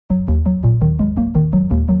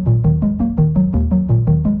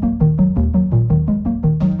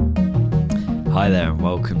Hi there, and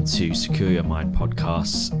welcome to Secure Your Mind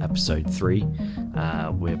Podcasts, episode 3.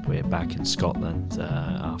 We're back in Scotland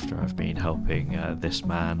after I've been helping this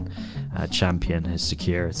man champion his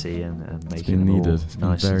security and making it all It's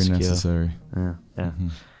nice been very and secure. necessary. Yeah.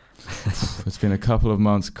 Mm-hmm. It's been a couple of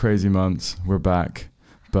months, crazy months. We're back,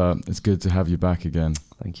 but it's good to have you back again.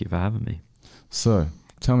 Thank you for having me. So,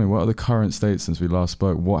 tell me, what are the current states since we last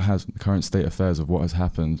spoke? What has the current state affairs of what has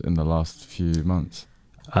happened in the last few months?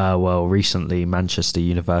 Well, recently Manchester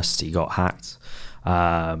University got hacked.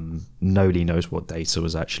 Nobody knows what data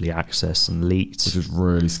was actually accessed and leaked. Which is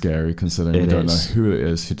really scary considering we don't know who it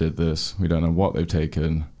is who did this. We don't know what they've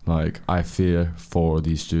taken. I fear for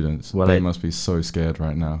these students. Well, they must be so scared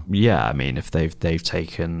right now. Yeah, I mean, if they've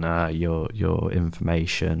taken your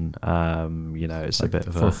information, it's a bit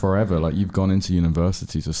of for forever. You've gone into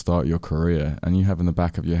university to start your career, and you have in the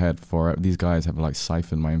back of your head, these guys have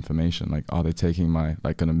siphoned my information. Are they taking my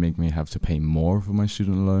going to make me have to pay more for my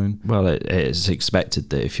student loan? Well, it's expected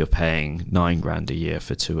that if you're paying $9,000 a year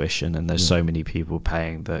for tuition, and there's so many people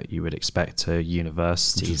paying, that you would expect a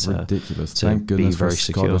university ridiculous. to Thank goodness be very for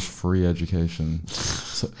secure. Free education.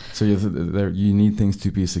 so you need things to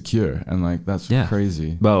be secure, and that's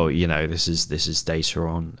crazy. Well, this is data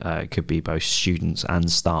on it could be both students and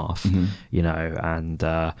staff. And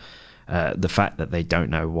the fact that they don't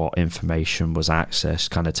know what information was accessed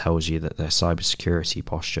kind of tells you that their cybersecurity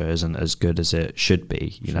posture isn't as good as it should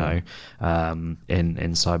be. In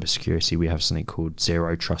cybersecurity, we have something called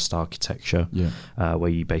zero trust architecture, where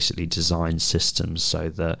you basically design systems so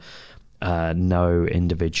that no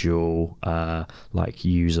individual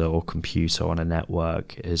user or computer on a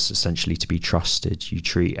network is essentially to be trusted. You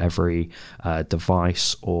treat every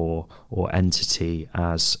device or entity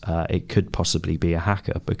as it could possibly be a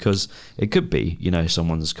hacker, because it could be,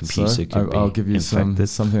 someone's computer could be I'll give you infected.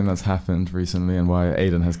 something that's happened recently and why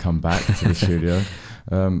Aidan has come back to the studio.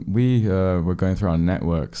 We were going through our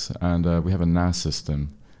networks, and we have a NAS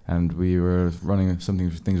system, and we were running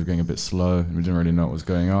things were getting a bit slow, and we didn't really know what was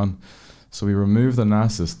going on. So we removed the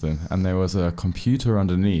NAS system, and there was a computer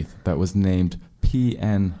underneath that was named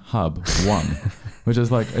PN Hub 1, which is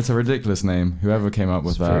it's a ridiculous name. Whoever came up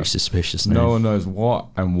with that. Very suspicious name. No one knows what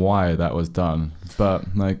and why that was done. But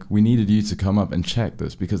we needed you to come up and check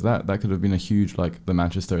this, because that could have been a huge, the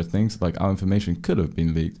Manchester things, our information could have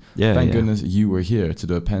been leaked. Thank goodness you were here to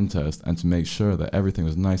do a pen test and to make sure that everything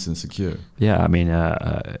was nice and secure. Yeah, I mean,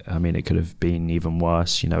 it could have been even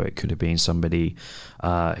worse. It could have been somebody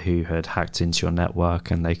who had hacked into your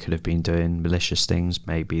network, and they could have been doing malicious things.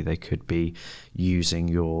 Maybe they could be using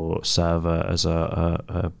your server as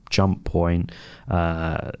a jump point,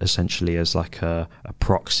 essentially as a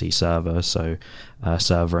proxy server, so a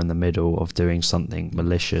server in the middle of doing something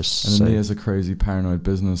malicious. And me, as a crazy paranoid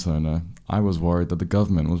business owner, I was worried that the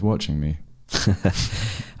government was watching me.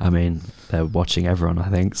 I mean, they're watching everyone, I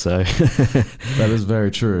think, so. That is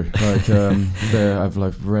very true.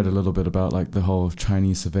 I've read a little bit about the whole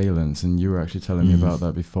Chinese surveillance, and you were actually telling me about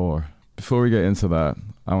that before. Before we get into that,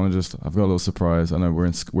 I've got a little surprise. I know we're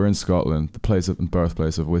in Scotland, the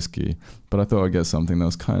birthplace of whiskey, but I thought I'd get something that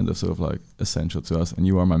was kind of essential to us. And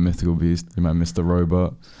you are my mythical beast. You're my Mr.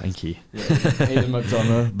 Robot. Thank you. Aidan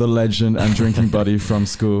McDonough, the legend and drinking buddy from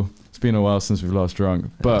school. It's been a while since we've last drunk,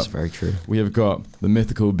 but that's very true. We have got the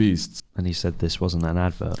mythical beasts. And he said this wasn't an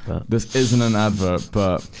advert, but this isn't an advert,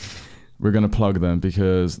 but we're going to plug them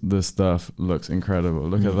because this stuff looks incredible.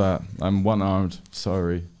 Look at that. I'm one-armed.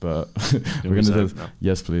 Sorry, but we're going to do this. No.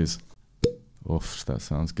 Yes, please. Oof, that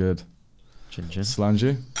sounds good. Chin chin.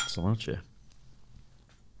 Slange. Slange.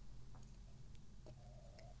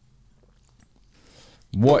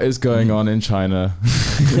 What is going on in China?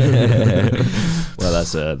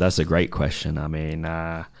 Well, that's a great question. I mean,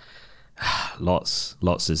 lots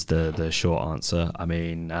is the short answer. I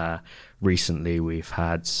mean, recently we've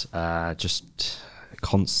had just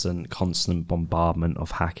constant bombardment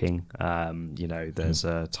of hacking. There's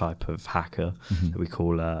a type of hacker that we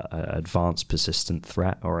call a advanced persistent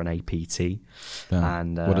threat, or an APT.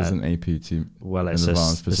 And what is an APT? Well, it's a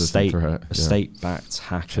state-backed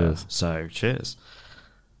hacker. Cheers. So cheers.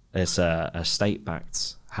 It's a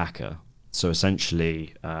state-backed hacker. So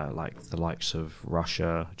essentially, the likes of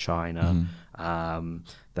Russia, China,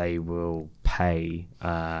 they will pay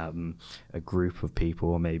a group of people,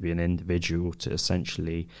 or maybe an individual, to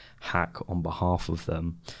essentially hack on behalf of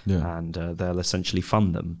them, and they'll essentially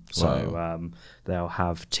fund them. Wow. So they'll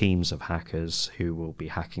have teams of hackers who will be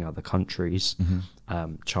hacking other countries.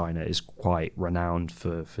 China is quite renowned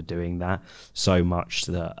for doing that, so much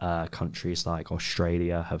that countries like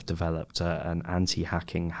Australia have developed an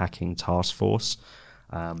anti-hacking task force.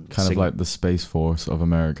 Kind of like the Space Force of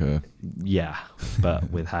America. Yeah,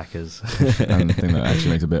 but with hackers. And I think that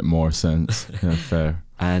actually makes a bit more sense. Yeah, fair.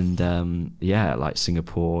 And like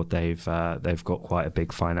Singapore, they've got quite a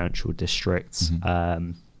big financial district.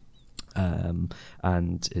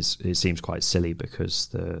 And it seems quite silly because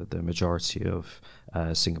the majority of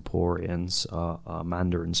Singaporeans are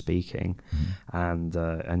Mandarin speaking,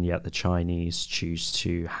 and yet the Chinese choose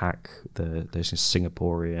to hack the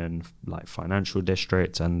Singaporean like financial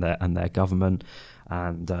district and their government,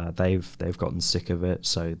 and they've gotten sick of it,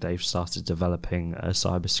 so they've started developing a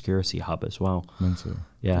cybersecurity hub as well. Mental.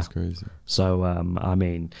 Yeah, that's crazy. So I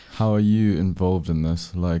mean, how are you involved in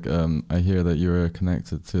this? Like, I hear that you're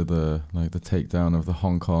connected to the takedown of the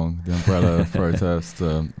Hong Kong, the umbrella protest.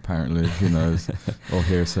 Apparently, who knows? Or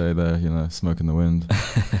hearsay there, smoke in the wind.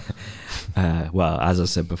 Well, as I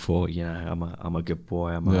said before, I'm a good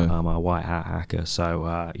boy. I'm a white hat hacker.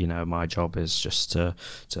 So my job is just to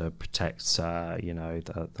protect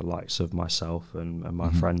the likes of myself and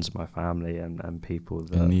my friends, my family, and people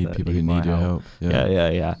that need people who need your help.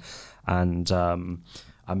 Yeah. And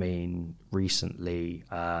I mean, recently,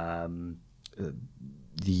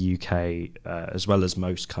 the UK, as well as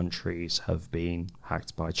most countries, have been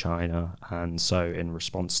hacked by China, and so in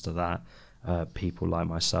response to that, people like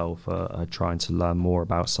myself are trying to learn more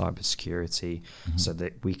about cybersecurity so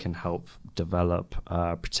that we can help develop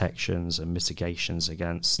protections and mitigations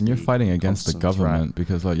against. And you're fighting against the government threat.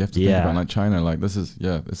 Because you have to think about like China. Like this is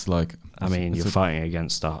it's like. I mean, you're fighting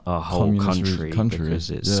against a whole country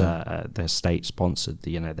because it's they're state sponsored.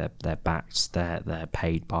 They're backed. They're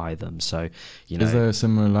paid by them. So is there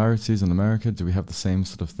similarities in America? Do we have the same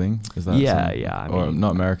sort of thing? Is that I or mean,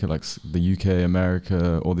 not America, like the UK,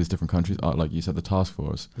 America, all these different countries. Like you said, the task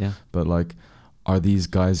force. Yeah. But like, are these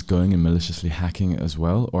guys going and maliciously hacking it as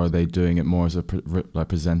well, or are they doing it more as a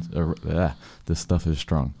this stuff is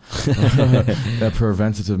strong. A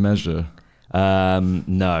preventative measure.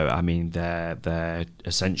 No, I mean they're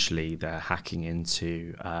essentially hacking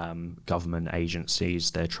into government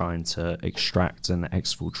agencies. They're trying to extract and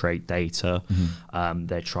exfiltrate data.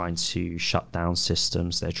 They're trying to shut down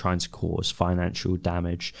systems. They're trying to cause financial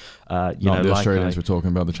damage. Not the Australians we're talking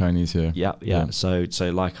about, the Chinese here. Yeah. So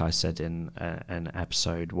like I said in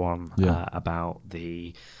episode 1 about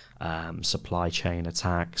the supply chain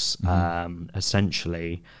attacks,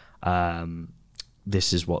 essentially.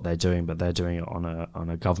 This is what they're doing, but they're doing it on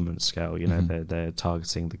a government scale. They're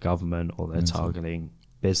targeting the government, or they're targeting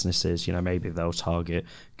businesses. Maybe they'll target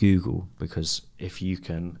Google, because if you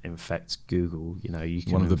can infect Google, you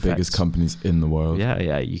can one of the biggest companies in the world.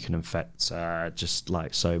 Yeah, you can infect just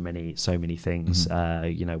like so many things.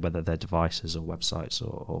 Whether they're devices or websites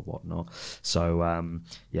or whatnot. So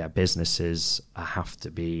businesses have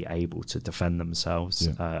to be able to defend themselves,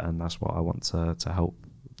 and that's what I want to help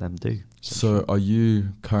them do. So are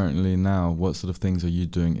you currently now, what sort of things are you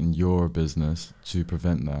doing in your business to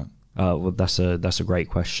prevent that? Well, that's a great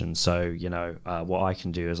question. So what I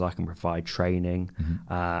can do is I can provide training,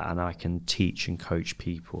 and I can teach and coach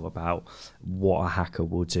people about what a hacker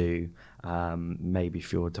will do. Maybe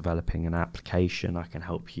if you're developing an application, I can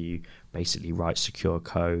help you basically write secure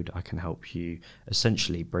code. I can help you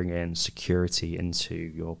essentially bring in security into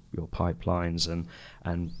your pipelines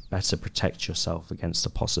and better protect yourself against the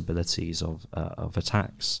possibilities of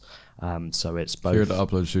attacks. So it's both. Here at the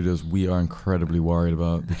Upload Studios, we are incredibly worried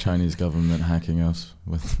about the Chinese government hacking us.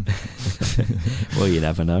 Well, you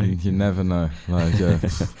never know. You never know. Like,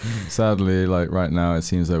 sadly, like right now, it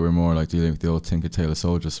seems like we're more like dealing with the old Tinker Tailor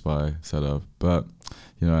Soldier Spy setup. But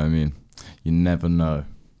you know what I mean. You never know.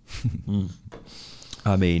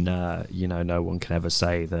 I mean, no one can ever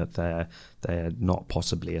say that they're not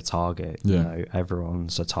possibly a target.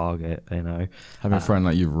 Everyone's a target. Having a friend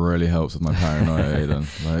like you really helps with my paranoia, Aidan.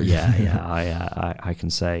 Like, I can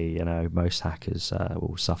say most hackers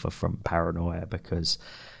will suffer from paranoia because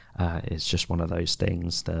it's just one of those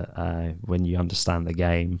things that when you understand the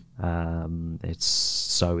game, it's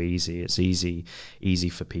so easy. It's easy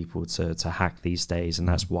for people to hack these days, and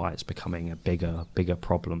that's why it's becoming a bigger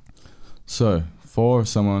problem. So, for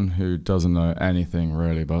someone who doesn't know anything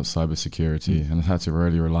really about cybersecurity and has had to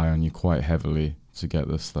really rely on you quite heavily to get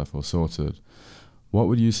this stuff all sorted, what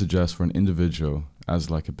would you suggest for an individual as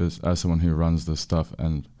someone who runs this stuff,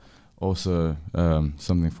 and also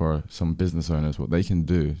something for some business owners, what they can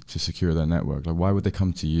do to secure their network? Like, why would they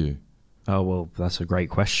come to you? Oh, well, that's a great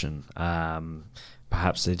question.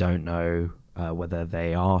 Perhaps they don't know whether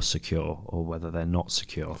they are secure or whether they're not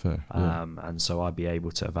secure. Fair, and so I'd be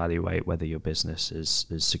able to evaluate whether your business is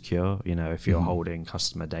secure. If you're holding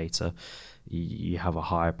customer data, you have a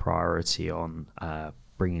higher priority on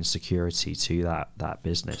bringing security to that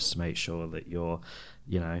business to make sure that you're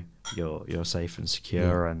safe and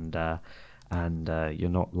secure, and you're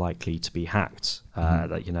not likely to be hacked.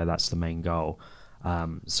 That that's the main goal.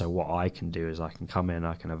 So what I can do is I can come in,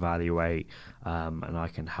 I can evaluate, and I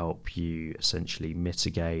can help you essentially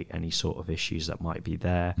mitigate any sort of issues that might be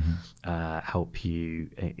there, help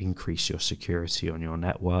you increase your security on your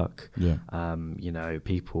network.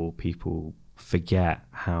 People forget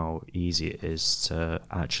how easy it is to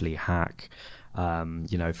actually hack.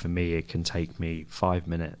 For me, it can take me 5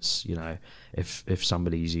 minutes. If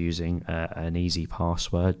somebody's using an easy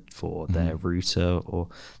password for their router, or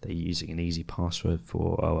they're using an easy password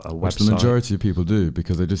for a Which website. the majority of people do,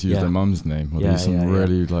 because they just use their mum's name, or they use some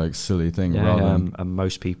really like silly thing rather than. And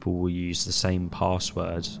most people will use the same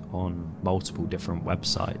password on multiple different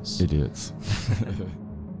websites. Idiots.